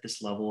 minutes at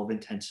this level of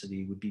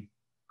intensity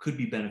could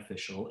be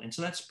beneficial. And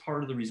so that's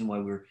part of the reason why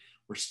we're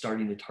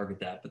starting to target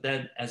that. But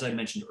then, as I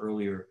mentioned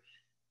earlier,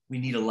 we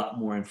need a lot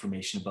more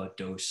information about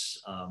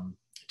dose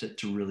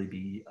to really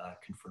be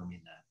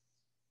confirming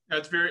that.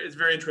 It's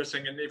very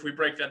interesting. And if we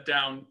break that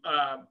down,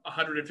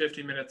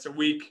 150 minutes a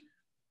week,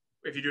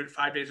 if you do it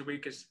 5 days a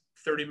week, is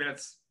 30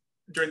 minutes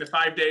during the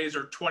 5 days,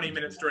 or 20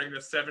 minutes during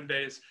the 7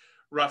 days,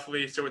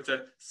 roughly. So it's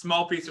a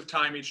small piece of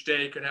time each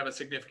day, could have a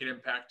significant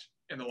impact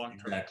in the long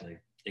term.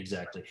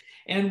 Exactly.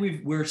 And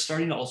we're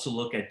starting to also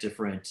look at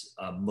different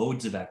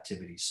modes of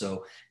activity.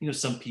 So,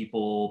 some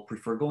people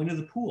prefer going to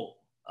the pool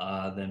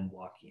than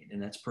walking,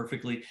 and that's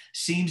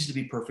seems to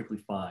be perfectly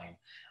fine.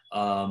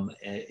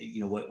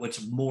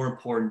 What's more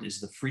important is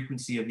the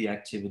frequency of the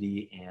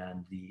activity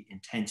and the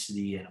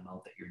intensity and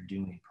amount that you're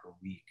doing per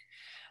week.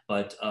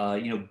 But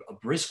a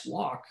brisk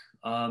walk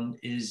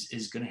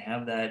is going to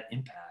have that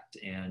impact,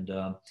 and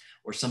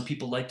or some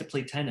people like to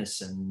play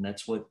tennis, and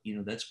that's what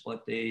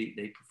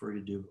they prefer to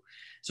do.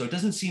 So it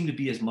doesn't seem to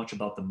be as much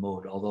about the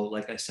mode. Although,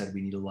 like I said,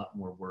 we need a lot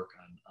more work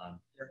on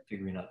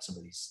figuring out some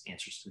of these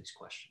answers to these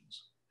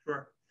questions.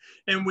 Sure.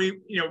 And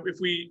if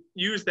we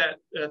use that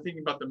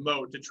thinking about the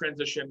mode to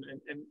transition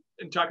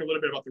and talk a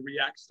little bit about the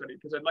REACT study,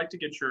 because I'd like to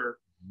get your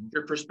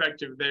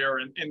perspective there,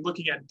 and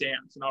looking at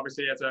dance, and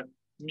obviously as a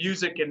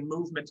music and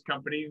movement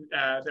company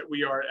that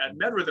we are at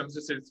MedRhythms,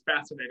 this is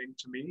fascinating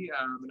to me.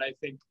 And I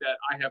think that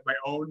I have my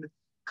own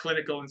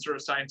clinical and sort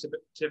of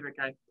scientific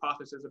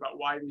hypothesis about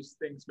why these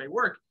things may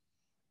work.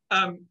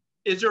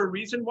 Is there a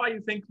reason why you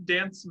think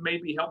dance may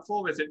be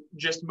helpful? Is it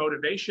just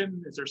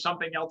motivation? Is there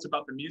something else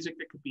about the music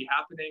that could be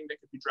happening that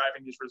could be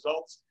driving these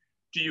results?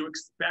 Do you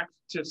expect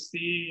to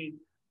see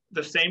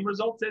the same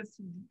results as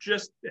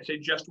just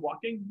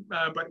walking,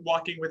 but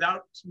walking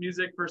without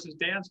music versus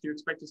dance? Do you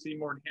expect to see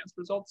more enhanced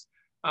results?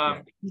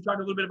 Can you talk a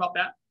little bit about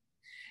that?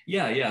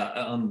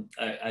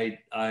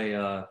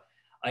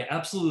 I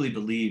absolutely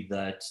believe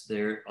that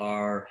there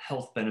are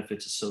health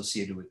benefits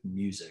associated with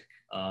music,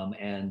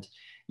 and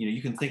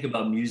you can think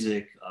about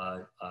music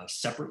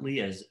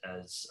separately as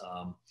a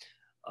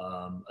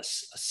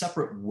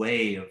separate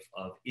way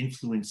of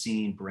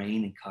influencing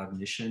brain and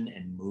cognition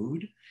and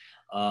mood,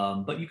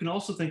 but you can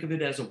also think of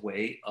it as a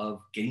way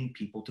of getting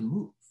people to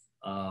move,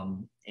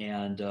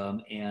 and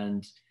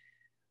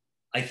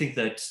I think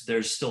that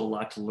there's still a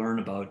lot to learn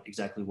about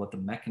exactly what the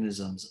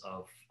mechanisms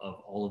of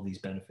all of these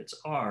benefits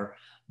are,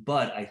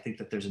 but I think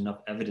that there's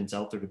enough evidence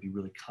out there to be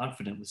really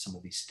confident with some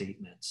of these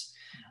statements.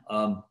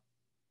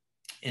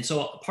 And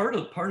so part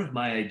of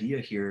my idea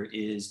here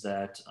is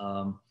that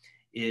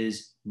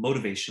is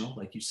motivational,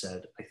 like you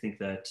said. I think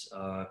that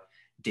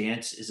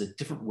dance is a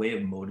different way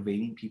of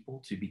motivating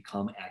people to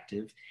become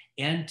active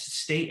and to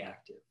stay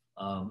active.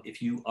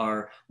 If you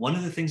are, one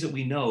of the things that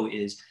we know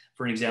is,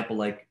 for an example,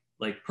 like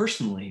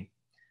personally,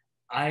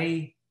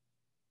 I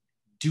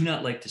do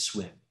not like to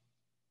swim.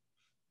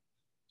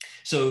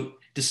 So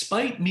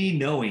despite me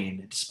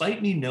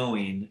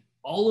knowing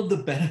all of the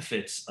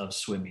benefits of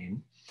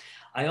swimming,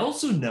 I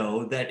also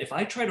know that if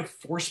I try to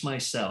force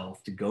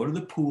myself to go to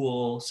the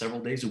pool several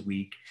days a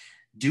week,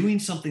 doing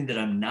something that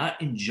I'm not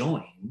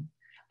enjoying,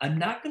 I'm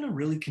not going to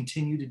really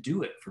continue to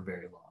do it for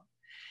very long.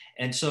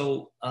 And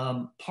so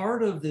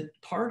part of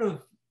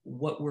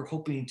what we're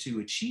hoping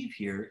to achieve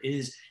here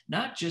is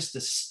not just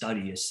a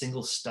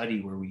single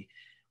study where we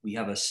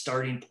have a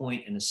starting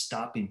point and a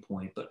stopping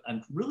point, but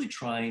I'm really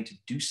trying to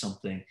do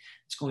something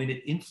that's going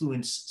to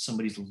influence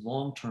somebody's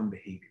long-term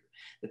behavior,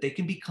 that they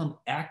can become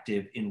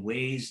active in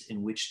ways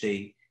in which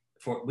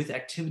with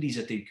activities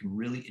that they can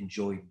really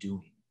enjoy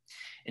doing.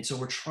 And so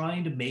we're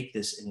trying to make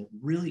this a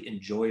really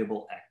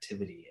enjoyable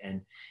activity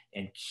and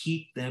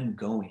keep them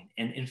going.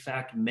 And in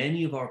fact,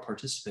 many of our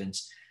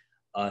participants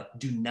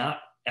do not,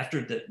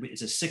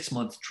 it's a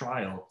 6-month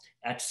trial.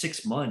 At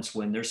 6 months,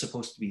 when they're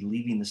supposed to be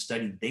leaving the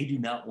study, they do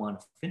not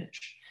want to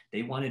finish.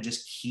 They want to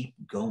just keep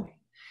going.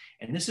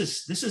 And this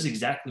is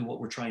exactly what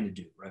we're trying to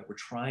do, right? We're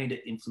trying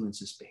to influence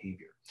this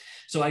behavior.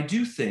 So I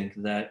do think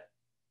that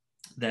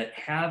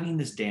having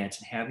this dance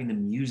and having the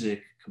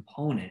music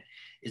component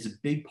is a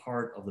big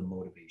part of the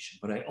motivation.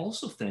 But I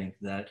also think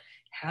that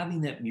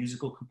having that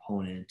musical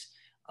component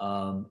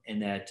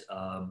and that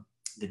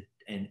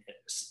and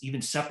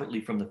even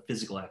separately from the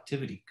physical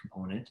activity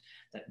component,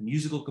 that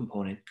musical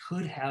component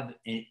could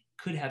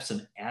have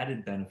some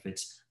added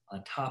benefits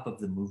on top of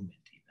the movement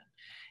even.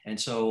 And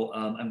so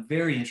I'm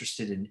very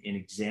interested in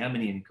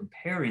examining and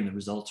comparing the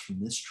results from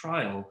this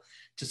trial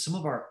to some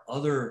of our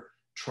other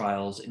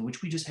trials in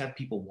which we just have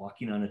people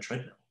walking on a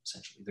treadmill,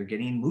 essentially. They're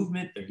getting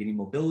movement, they're getting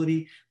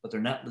mobility, but they're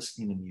not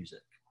listening to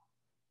music.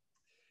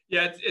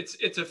 Yeah,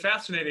 it's a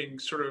fascinating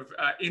sort of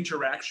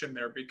interaction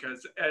there,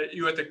 because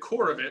you at the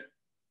core of it,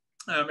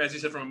 as you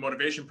said, from a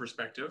motivation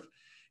perspective,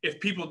 if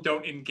people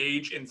don't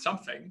engage in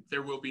something,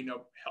 there will be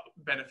no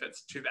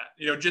benefits to that.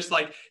 You know, just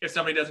like if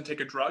somebody doesn't take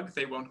a drug,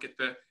 they won't get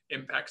the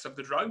impacts of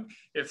the drug.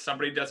 If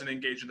somebody doesn't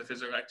engage in the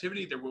physical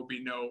activity, there will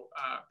be no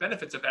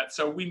benefits of that.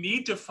 So we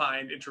need to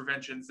find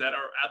interventions that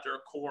are at their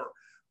core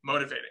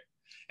motivating.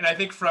 And I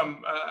think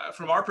from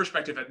our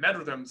perspective at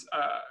MedRhythms,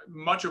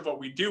 much of what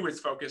we do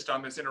is focused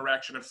on this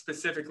interaction of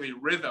specifically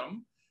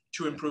rhythm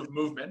to improve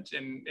movement.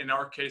 In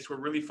our case, we're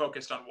really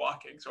focused on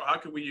walking. So how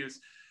can we use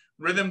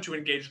rhythm to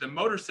engage the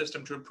motor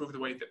system to improve the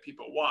way that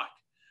people walk?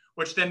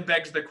 Which then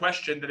begs the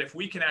question that if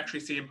we can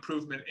actually see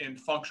improvement in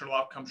functional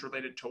outcomes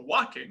related to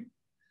walking,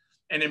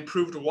 and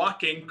improved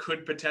walking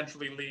could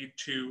potentially lead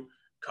to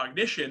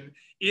cognition,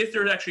 is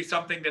there actually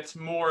something that's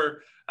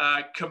more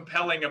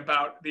compelling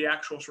about the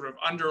actual sort of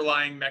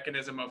underlying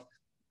mechanism of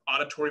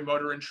auditory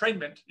motor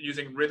entrainment,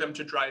 using rhythm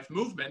to drive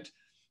movement,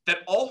 that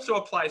also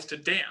applies to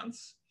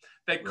dance,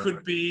 that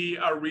could be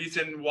a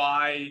reason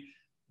why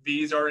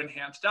these are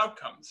enhanced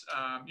outcomes?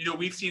 You know,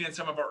 we've seen in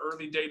some of our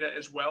early data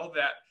as well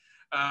that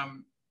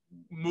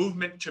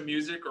movement to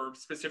music, or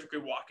specifically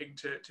walking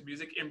to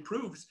music,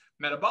 improves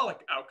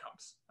metabolic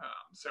outcomes.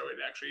 So it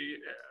actually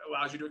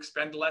allows you to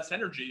expend less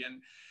energy.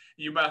 And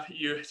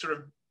you sort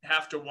of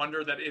have to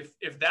wonder that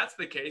if that's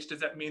the case, does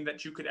that mean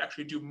that you could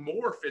actually do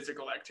more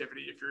physical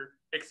activity if you're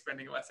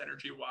expending less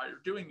energy while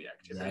you're doing the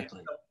activity? Exactly.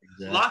 So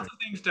Exactly.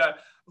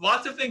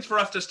 lots of things for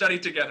us to study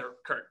together,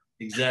 Kirk.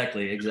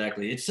 Exactly.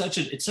 It's such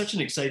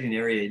an exciting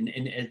area,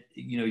 and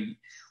you know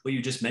what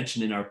you just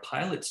mentioned in our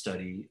pilot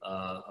study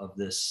of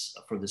this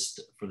for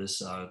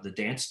the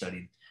dance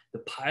study, the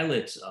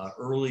pilot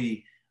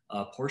early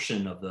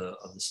portion of the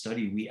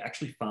study, we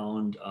actually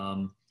found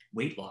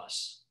weight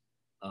loss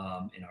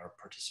in our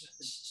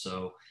participants.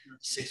 So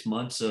 6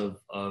 months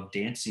of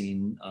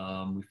dancing,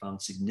 we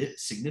found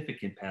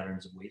significant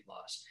patterns of weight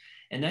loss.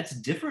 And that's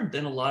different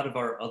than a lot of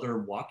our other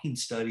walking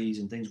studies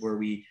and things where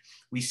we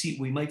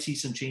might see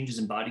some changes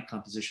in body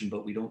composition,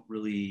 but we don't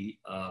really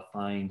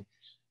find,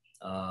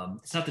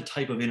 it's not the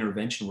type of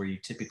intervention where you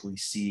typically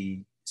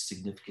see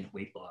significant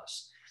weight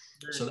loss.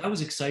 So that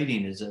was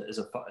exciting as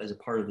a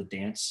part of the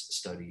dance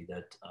study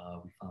that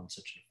we found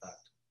such an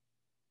effect.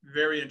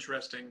 Very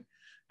interesting.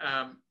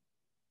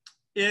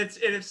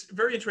 It's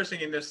very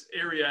interesting in this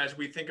area as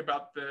we think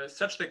about the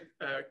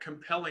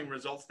compelling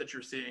results that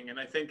you're seeing. And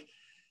I think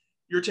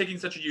you're taking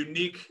such a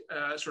unique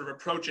sort of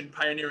approach in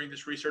pioneering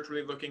this research,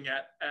 really looking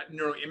at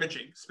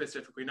neuroimaging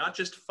specifically, not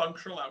just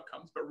functional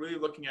outcomes, but really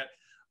looking at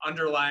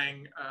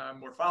underlying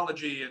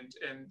morphology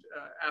and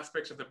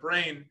aspects of the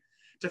brain,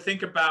 to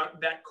think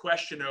about that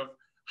question of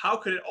how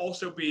could it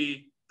also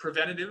be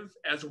preventative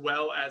as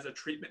well as a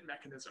treatment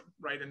mechanism,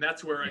 right? And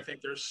that's where I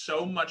think there's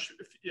so much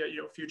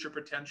future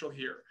potential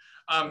here.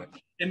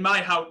 In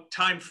how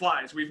time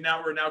flies, we're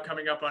now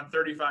coming up on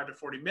 35 to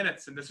 40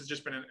 minutes, and this has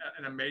just been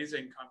an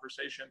amazing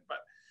conversation.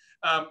 But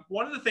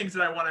one of the things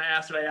that I want to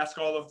ask, that I ask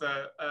all of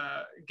the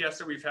guests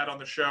that we've had on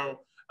the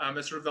show,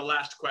 as sort of the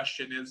last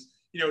question is,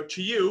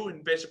 to you,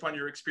 and based upon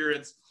your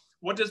experience,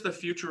 what does the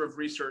future of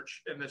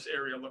research in this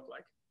area look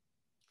like?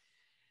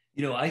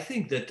 I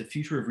think that the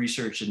future of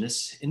research in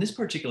this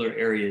particular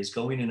area is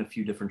going in a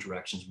few different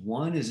directions.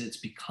 One is it's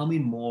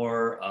becoming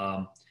more,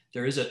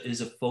 there is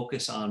a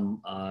focus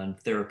on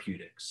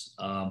therapeutics.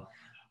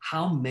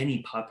 How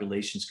many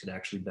populations could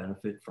actually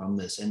benefit from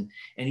this? And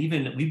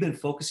even we've been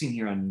focusing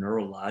here on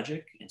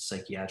neurologic and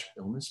psychiatric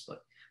illness,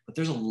 but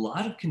there's a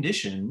lot of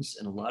conditions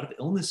and a lot of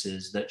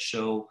illnesses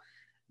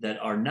that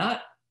are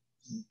not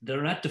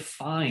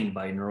defined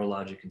by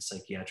neurologic and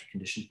psychiatric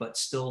conditions, but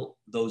still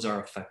those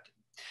are affected.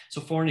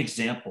 So for an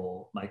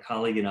example, my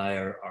colleague and I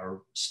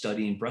are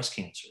studying breast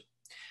cancer.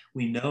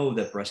 We know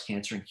that breast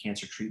cancer and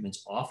cancer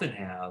treatments often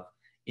have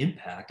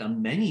impact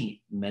on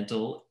many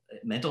mental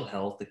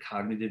health, the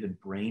cognitive and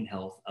brain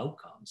health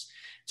outcomes.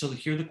 So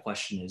here the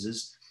question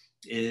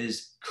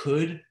is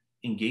could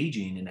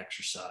engaging in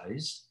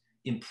exercise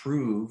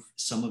improve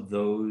some of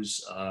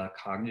those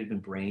cognitive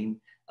and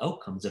brain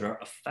outcomes that are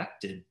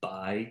affected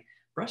by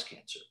breast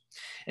cancer?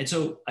 And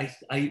so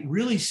I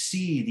really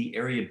see the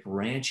area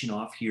branching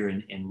off here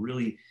and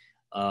really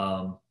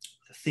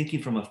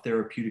thinking from a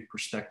therapeutic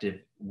perspective,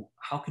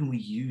 how can we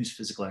use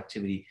physical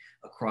activity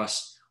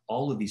across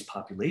all of these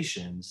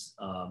populations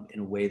in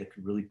a way that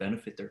could really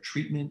benefit their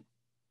treatment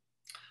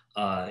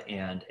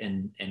and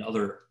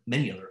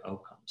many other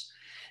outcomes.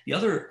 The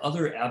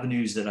other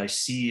avenues that I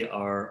see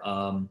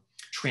are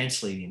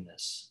translating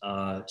this.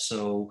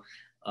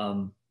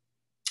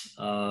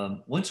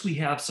 Once we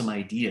have some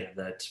idea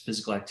that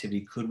physical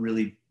activity could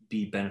really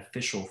be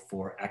beneficial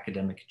for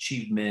academic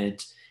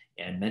achievement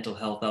and mental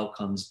health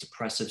outcomes,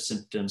 depressive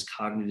symptoms,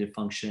 cognitive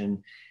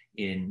function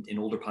in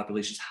older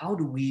populations, how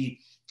do we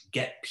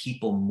get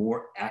people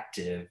more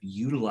active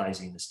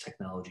utilizing this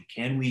technology?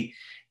 Can we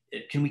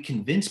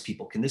convince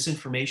people? Can this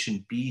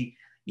information be,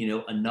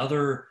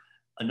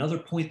 another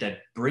point that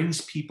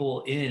brings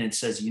people in and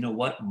says, you know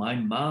what, my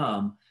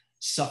mom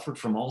suffered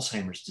from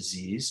Alzheimer's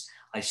disease.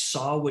 I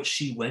saw what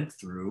she went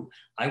through.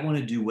 I want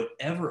to do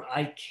whatever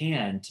I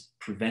can to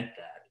prevent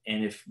that.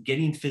 And if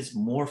getting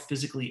more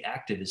physically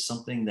active is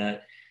something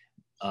that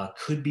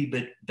could be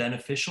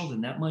beneficial, then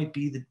that might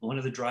be one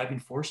of the driving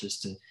forces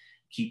to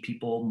keep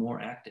people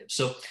more active.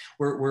 So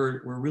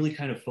we're really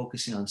kind of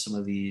focusing on some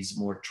of these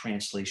more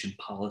translation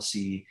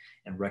policy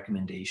and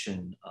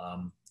recommendation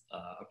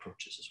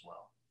approaches as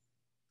well.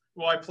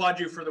 Well, I applaud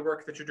you for the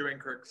work that you're doing,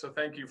 Kirk. So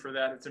thank you for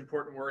that. It's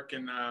important work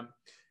and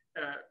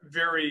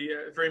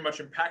very much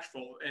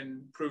impactful,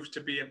 and proves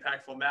to be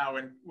impactful now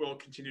and will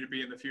continue to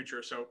be in the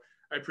future. So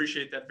I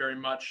appreciate that very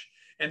much.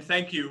 And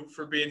thank you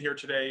for being here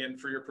today and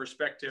for your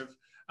perspective.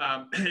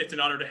 It's an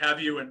honor to have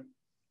you, and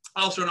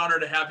also an honor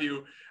to have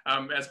you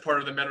as part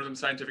of the MedRhythms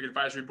Scientific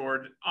Advisory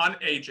Board on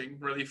aging,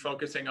 really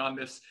focusing on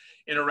this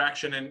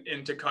interaction and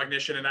into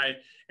cognition. And I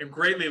am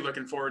greatly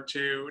looking forward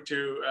to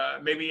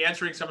maybe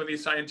answering some of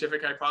these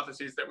scientific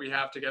hypotheses that we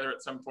have together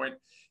at some point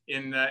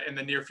in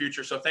the near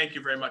future. So thank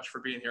you very much for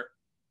being here.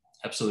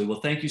 Absolutely. Well,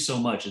 thank you so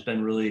much. It's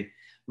been really,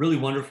 really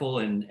wonderful,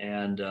 and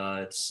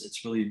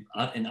it's really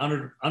an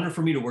honor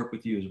for me to work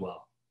with you as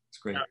well. It's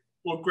great.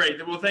 Well,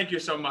 great. Well, thank you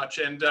so much.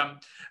 And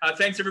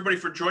thanks everybody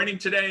for joining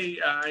today.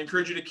 I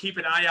encourage you to keep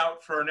an eye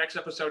out for our next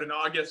episode in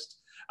August,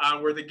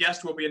 where the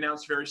guest will be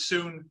announced very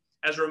soon.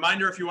 As a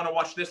reminder, if you want to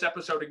watch this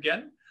episode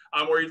again,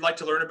 or you'd like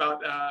to learn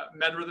about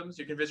MedRhythms,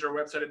 you can visit our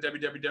website at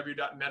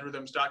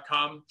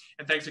www.medrhythms.com.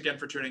 And thanks again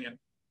for tuning in.